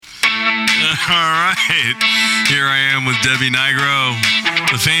All right. Here I am with Debbie Nigro,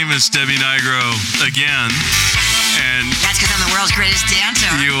 the famous Debbie Nigro, again. And that's because I'm the world's greatest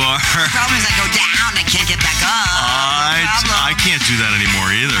dancer. You are. The problem is I go down, I can't get back up. I can't do that anymore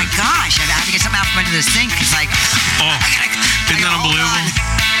either. Oh my gosh, I have to get something out from under the sink. It's like, isn't that unbelievable?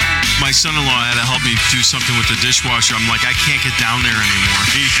 My son-in-law had to help me do something with the dishwasher. I'm like, I can't get down there anymore.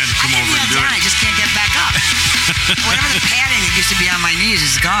 He had to come over and do it. I just can't get back up. Whatever the padding that used to be on my knees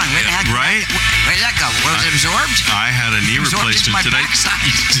is gone. Where the heck? Right? Where did that go? Was it absorbed? I had a knee replacement. Did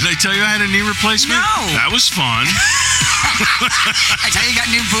I tell you I had a knee replacement? No. That was fun. I tell you, you got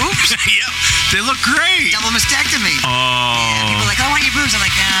new boobs? Yep. They look great. Double mastectomy. Oh. Yeah, people are like, I want your boobs. I'm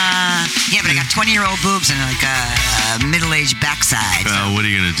like, yeah, but I got 20-year-old boobs and like a middle-aged backside. So what are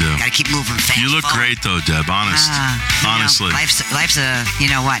you going to do? Got to keep moving fast. You look great, though, Deb. Honestly. Life's a, you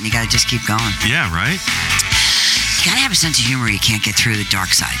know what, and you got to just keep going. Yeah, right? You got to have a sense of humor. You can't get through the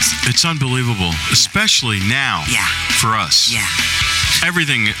dark sides. It's unbelievable, especially now for us. Yeah.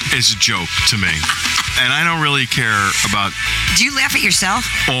 Everything is a joke to me. And I don't really care about... Do you laugh at yourself?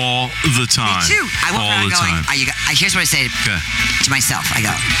 All the time. Me too. I walk around going, here's what I say to myself. I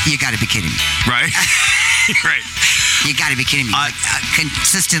go, you got to be kidding me. Right? Right. You got to be kidding me.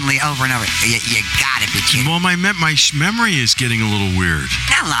 Consistently over and over. You got to be kidding me. Well, my memory is getting a little weird.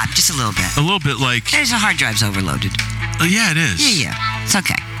 Not a lot, just a little bit. A little bit like... There's a hard drive's overloaded. Yeah, it is. Yeah. It's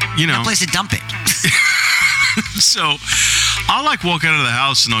okay. You know. No place to dump it. So, I'll walk out of the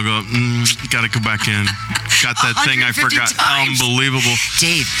house and I'll go, got to go back in. Got that thing I forgot. Times. Unbelievable.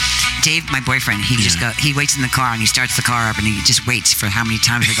 Dave, my boyfriend, he waits in the car and he starts the car up and he just waits for how many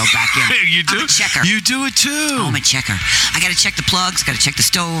times I go back in. You do? I'm a checker. You do it too. I'm a checker. I got to check the plugs, got to check the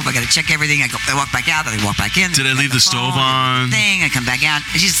stove, I got to check everything. I walk back out, then I walk back in. Did I leave the stove on? I come back out.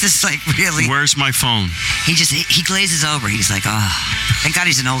 It's just this really. Where's my phone? He glazes over. He's like, oh, thank God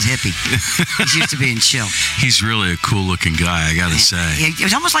he's an old hippie. He's used to being chill. He's really a cool looking guy, I got to say. It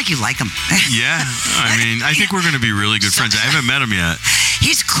was almost like you like him. Yeah. I mean, I think we're going to be really good friends. I haven't met him yet.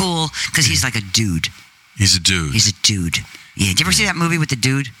 He's cool because he's like a dude. He's a dude. He's a dude. Yeah. Did you ever see that movie with the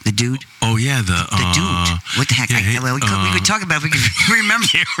dude? The dude? Oh, yeah. The dude. What the heck? Yeah, we could talk about it if we could remember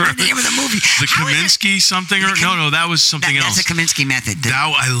the name of the movie. The Kaminsky something? No, that was something else. That's a Kaminsky method.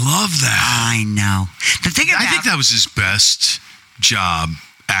 I love that. I know. I think that was his best job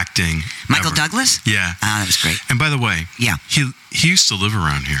acting. Michael ever. Douglas? Yeah. That was great. And by the way, he used to live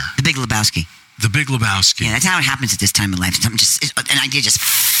around here. The Big Lebowski. The Big Lebowski. Yeah, that's how it happens at this time in life. An idea just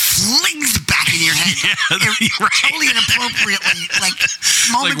flings back in your head. Totally inappropriately.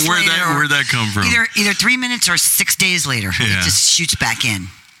 Moments later. Where'd that come from? Either 3 minutes or 6 days later. Yeah. It just shoots back in.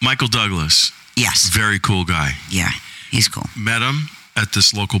 Michael Douglas. Yes. Very cool guy. Yeah, he's cool. Met him at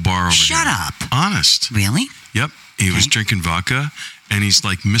this local bar over here. Shut up. Honest. Really? Yep. He was drinking vodka. And he's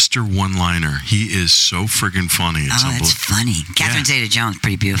like Mr. One-Liner. He is so friggin' funny. It's that's funny. Catherine Zeta-Jones,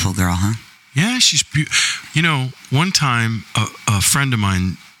 pretty beautiful girl, huh? Yeah, she's beautiful. One time, a friend of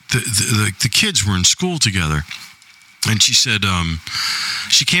mine, the kids were in school together. And she said,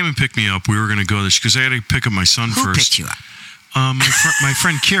 she came and picked me up. We were going to go there. She goes, I got to pick up my son first. Who picked you up? My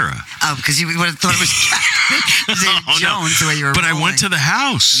friend Kira. Oh, because you would have thought it was Zeta-Jones the way you were But rolling. I went to the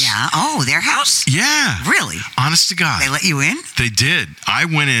house. Yeah. Oh, their house? Yeah. Really? Honest to God. They let you in? They did. I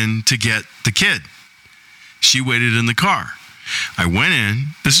went in to get the kid. She waited in the car. I went in.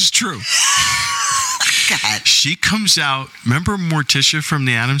 This is true. God. She comes out. Remember Morticia from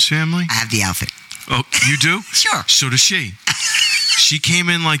the Addams Family? I have the outfit. Oh, you do? Sure. So does she. She came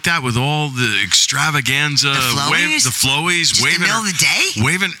in like that with all the extravaganza, the flowies, just waving in the middle of the day,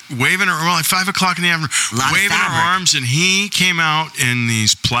 waving her like 5 o'clock in the afternoon, waving her arms, and he came out in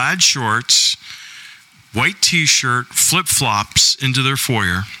these plaid shorts, white T-shirt, flip flops into their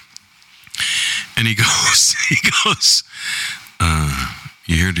foyer, and he goes,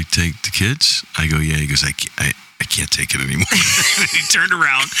 you here to take the kids? I go, yeah. He goes, I can't take it anymore. He turned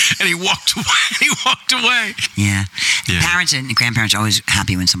around and he walked away. Yeah. Parents and grandparents are always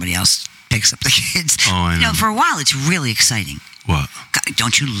happy when somebody else picks up the kids. Oh, I know. For a while, it's really exciting. What?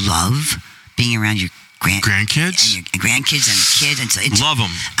 Don't you love being around your grandkids? And your grandkids and the kids. And love them.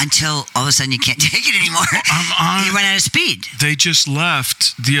 Until all of a sudden you can't take it anymore. You run out of speed. They just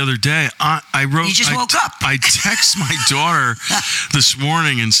left the other day. You just woke up. I text my daughter this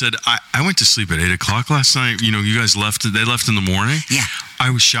morning and said, I went to sleep at 8 o'clock last night. You know, you guys left. They left in the morning. Yeah. I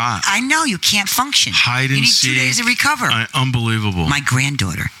was shot. I know. You can't function. Hide and seek. You need 2 days to recover. Unbelievable. My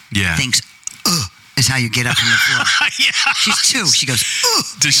granddaughter thinks, is how you get up from the floor. Yeah. She's 2. She goes, ugh.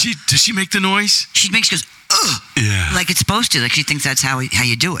 Does she make the noise? She goes, ugh. Yeah. Like it's supposed to. Like she thinks that's how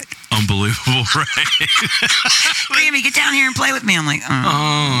you do it. Unbelievable, right? Grammy, get down here and play with me. I'm like,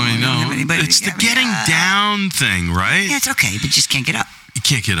 I know. It's the getting down thing, right? Yeah, it's okay, but you just can't get up. You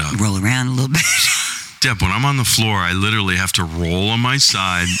can't get up. Roll around a little bit. Deb, when I'm on the floor, I literally have to roll on my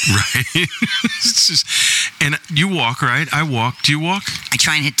side, right? It's just, and you walk, right? I walk. Do you walk? I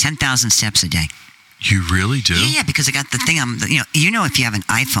try and hit 10,000 steps a day. You really do? Yeah, because I got the thing. You know, if you have an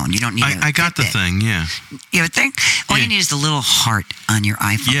iPhone, you don't need. I got the thing. Yeah. You have a thing. All you need is the little heart on your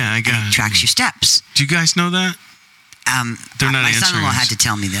iPhone. Yeah, I got it. Tracks your steps. Do you guys know that? They're not my answering. son-in-law had to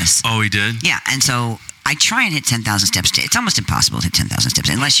tell me this. Oh, he did? Yeah, and so I try and hit 10,000 steps a day. It's almost impossible to hit 10,000 steps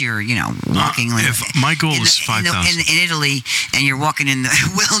unless you're, walking. If my goal is 5,000 in Italy, and you're walking in the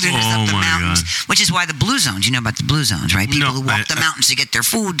wilderness up the mountains, which is why the blue zones. You know about the blue zones, right? People who walk the mountains to get their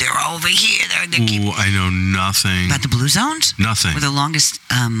food. They're over here. I know nothing about the blue zones. Nothing. With the longest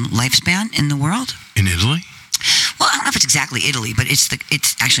lifespan in the world. In Italy? Well, I don't know if it's exactly Italy, but it's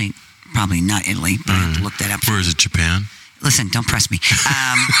actually probably not Italy. But I have to look that up. Where is it? Japan? Listen, don't press me.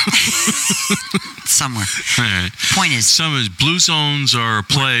 Somewhere. All right. Point is, blue zones are a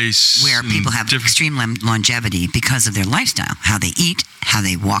place where people have extreme longevity because of their lifestyle, how they eat, how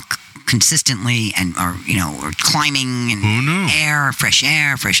they walk consistently, and or climbing and fresh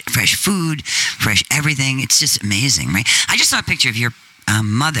air, fresh food, fresh everything. It's just amazing, right? I just saw a picture of your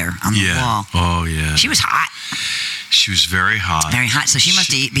mother on the wall. Oh yeah. She was hot. She was very hot. Very hot. So she must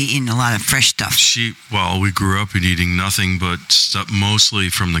be eating a lot of fresh stuff. We grew up eating nothing but stuff, mostly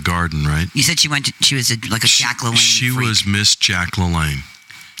from the garden, right? You said she was like a Jack LaLanne She freak. was Miss Jack LaLanne.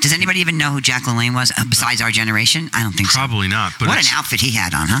 Does anybody even know who Jack LaLanne was besides our generation? I don't think Probably so. not. But what an outfit he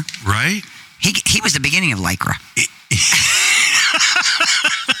had on, huh? Right? He was the beginning of Lycra.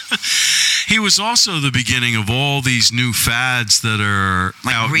 He was also the beginning of all these new fads that are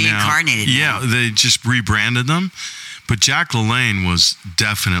out reincarnated. Now. Yeah, they just rebranded them. But Jack LaLanne was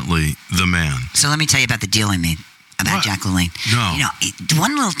definitely the man. So let me tell you about the deal I made about Jack LaLanne. No.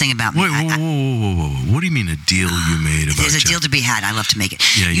 One little thing about me. Whoa. What do you mean a deal you made about There's a Jack? deal to be had. I love to make it.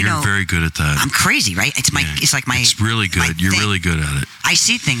 Yeah, you're very good at that. I'm crazy, right? It's like my. It's really good. You're really good at it. I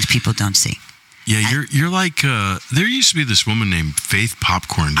see things people don't see. Yeah, you're like, there used to be this woman named Faith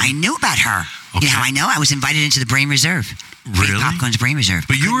Popcorn. I knew about her. Okay. You know how I know? I was invited into the Brain Reserve. Really? Faith Popcorn's Brain Reserve.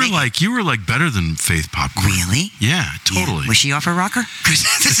 But you were like better than Faith Popcorn. Really? Yeah, totally. Yeah. Was she off her rocker? Because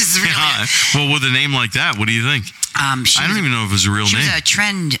this is really... Well, with a name like that, what do you think? I don't even know if it was a real name. She was a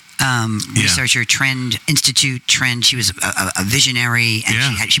trend researcher, trend institute, trend. She was a visionary,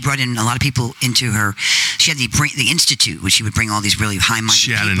 and she brought in a lot of people into her. She had the institute, which she would bring all these really high-minded people.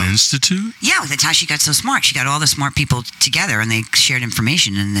 She had an institute? Yeah, that's how she got so smart. She got all the smart people together, and they shared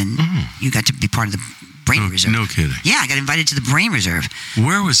information, and then you got to be part of the Brain Reserve. No kidding. Yeah, I got invited to the Brain Reserve.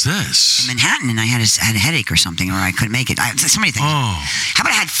 Where was this? In Manhattan, and I had a headache or something, or I couldn't make it. So many things. Oh. How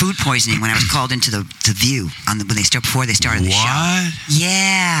about I had food poisoning when I was called into the View before they started the show? What?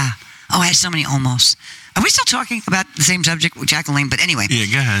 Yeah. Oh, I had so many almost. Are we still talking about the same subject with Jack LaLanne? But anyway. Yeah,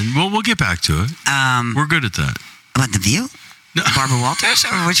 go ahead. Well, we'll get back to it. We're good at that. About the View? No. Barbara Walters,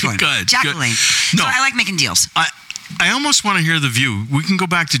 or which one? Good. Jack LaLanne. No. So I like making deals. I almost want to hear The View. We can go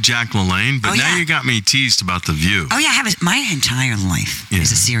back to Jack LaLanne, but now you got me teased about The View. Oh, yeah. My entire life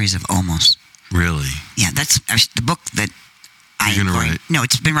is a series of almost. Really? Yeah, that's the book that You're going to write? No,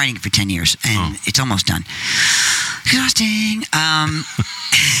 it's been writing it for 10 years, and it's almost done. Exhausting. I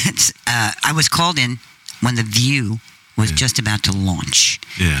was called in when The View was just about to launch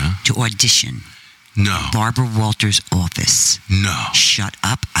to audition. No. Barbara Walters' office. No. Shut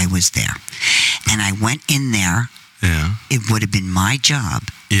up. I was there. And I went in there. Yeah. It would have been my job.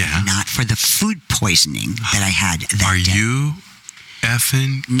 Yeah. Not for the food poisoning that I had that day. Are you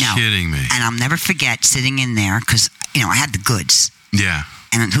effing kidding me? And I'll never forget sitting in there because, I had the goods. Yeah.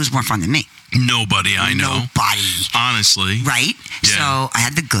 And who's more fun than me? Nobody I know. Nobody. Honestly. Right? Yeah. So I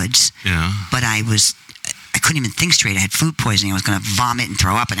had the goods. Yeah. But I couldn't even think straight. I had food poisoning. I was going to vomit and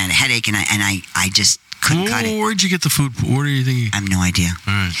throw up, and I had a headache, and I just couldn't cut it. Where'd you get the food? Where do you think? I have no idea.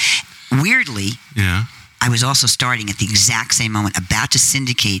 All right. Weirdly, I was also starting at the exact same moment, about to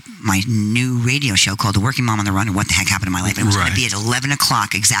syndicate my new radio show called The Working Mom on the Run, or What the Heck Happened in My Life. It was going to be at 11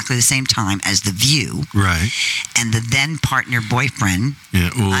 o'clock, exactly the same time as The View. Right. And the then partner boyfriend,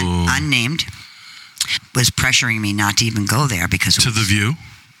 unnamed, was pressuring me not to even go there because to The View.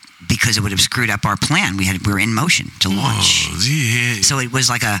 Because it would have screwed up our plan. We were in motion to launch. Oh, yeah. So it was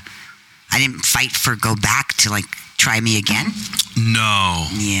like I didn't fight for go back to try me again. No.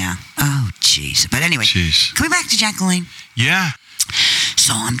 Yeah. Oh, jeez. But anyway, can we back to Jack LaLanne? Yeah.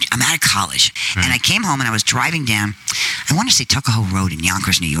 So I'm out of college, and I came home and I was driving down. I want to say Tuckahoe Road in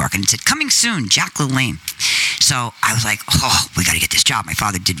Yonkers, New York. And it said, coming soon, Jack LaLanne. So I was like, oh, we got to get this job. My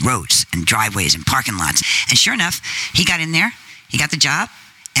father did roads and driveways and parking lots. And sure enough, he got in there. He got the job.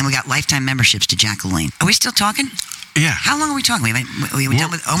 And we got lifetime memberships to Jack LaLanne. Are we still talking? Yeah. How long are we talking?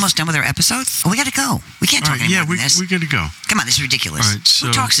 Almost done with our episode? Oh, we got to go. We can't talk anymore than this. We got to go. Come on, this is ridiculous. All right, so,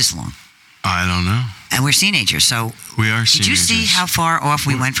 who talks this long? I don't know. And we're Seenagers, so... We are Seenagers. Did you see how far off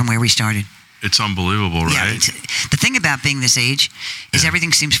we went from where we started? It's unbelievable, right? Yeah, the thing about being this age is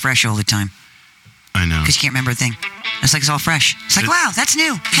everything seems fresh all the time. I know. Because you can't remember a thing. It's like it's all fresh. It's like, wow, that's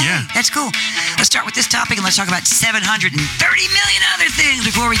new. Hey, that's cool. Let's start with this topic and let's talk about 730 million other things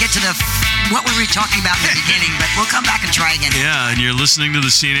before we get to what we were talking about in the beginning. But we'll come back and try again. Yeah, and you're listening to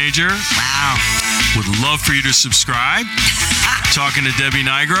The Seenager. Wow. Would love for you to subscribe. Talking to Debbie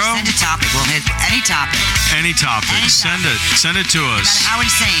Nigro. Send a topic. We'll hit any topic. Any topic. Send it. Send it to us. No matter how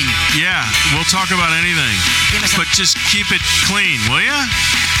insane. Yeah, we'll talk about anything. But just keep it clean, will ya?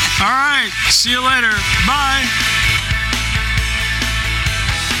 All right. See you later. Bye.